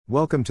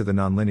Welcome to the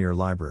Nonlinear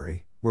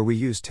Library, where we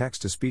use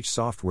text-to-speech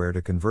software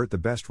to convert the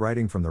best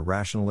writing from the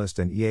rationalist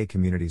and EA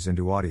communities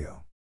into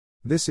audio.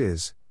 This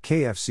is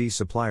KFC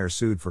Supplier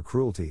Sued for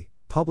Cruelty,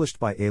 published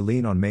by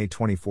Alene on May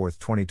 24,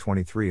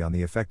 2023 on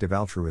the Effective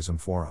Altruism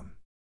Forum.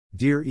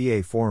 Dear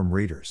EA Forum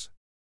readers,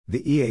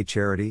 the EA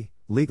charity,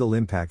 Legal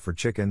Impact for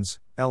Chickens,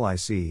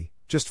 LIC,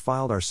 just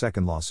filed our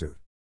second lawsuit.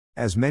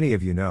 As many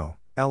of you know,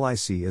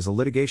 LIC is a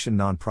litigation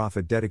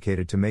nonprofit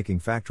dedicated to making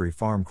factory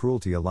farm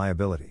cruelty a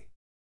liability.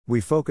 We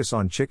focus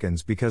on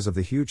chickens because of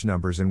the huge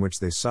numbers in which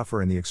they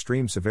suffer and the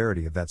extreme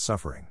severity of that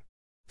suffering.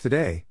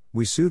 Today,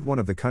 we sued one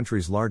of the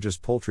country's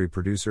largest poultry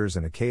producers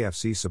and a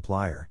KFC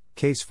supplier,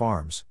 Case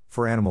Farms,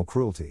 for animal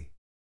cruelty.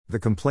 The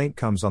complaint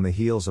comes on the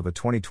heels of a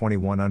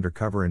 2021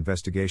 undercover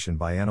investigation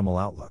by Animal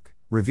Outlook,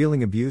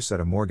 revealing abuse at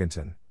a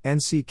Morganton,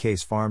 NC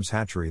Case Farms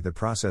hatchery that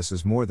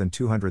processes more than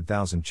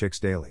 200,000 chicks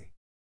daily.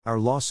 Our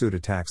lawsuit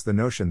attacks the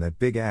notion that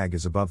Big Ag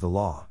is above the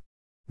law.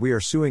 We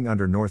are suing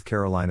under North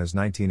Carolina's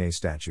 19A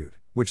statute,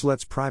 which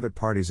lets private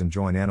parties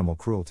enjoin animal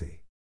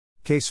cruelty.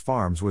 Case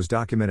Farms was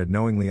documented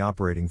knowingly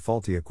operating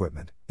faulty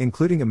equipment,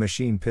 including a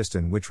machine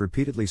piston which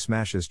repeatedly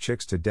smashes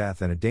chicks to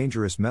death and a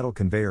dangerous metal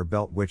conveyor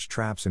belt which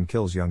traps and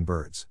kills young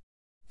birds.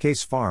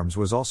 Case Farms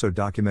was also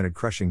documented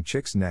crushing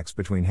chicks' necks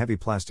between heavy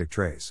plastic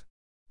trays.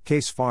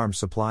 Case Farms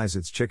supplies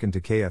its chicken to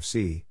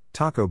KFC,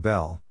 Taco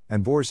Bell,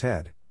 and Boar's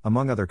Head,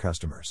 among other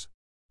customers.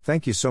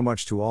 Thank you so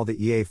much to all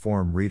the EA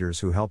Forum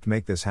readers who helped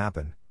make this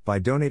happen, by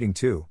donating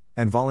to,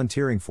 and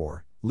volunteering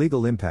for,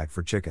 Legal Impact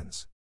for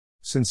Chickens.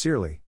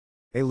 Sincerely,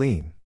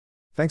 Alene.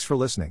 Thanks for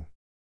listening.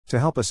 To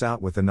help us out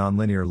with the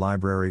Nonlinear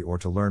Library or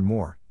to learn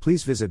more,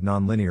 please visit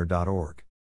nonlinear.org.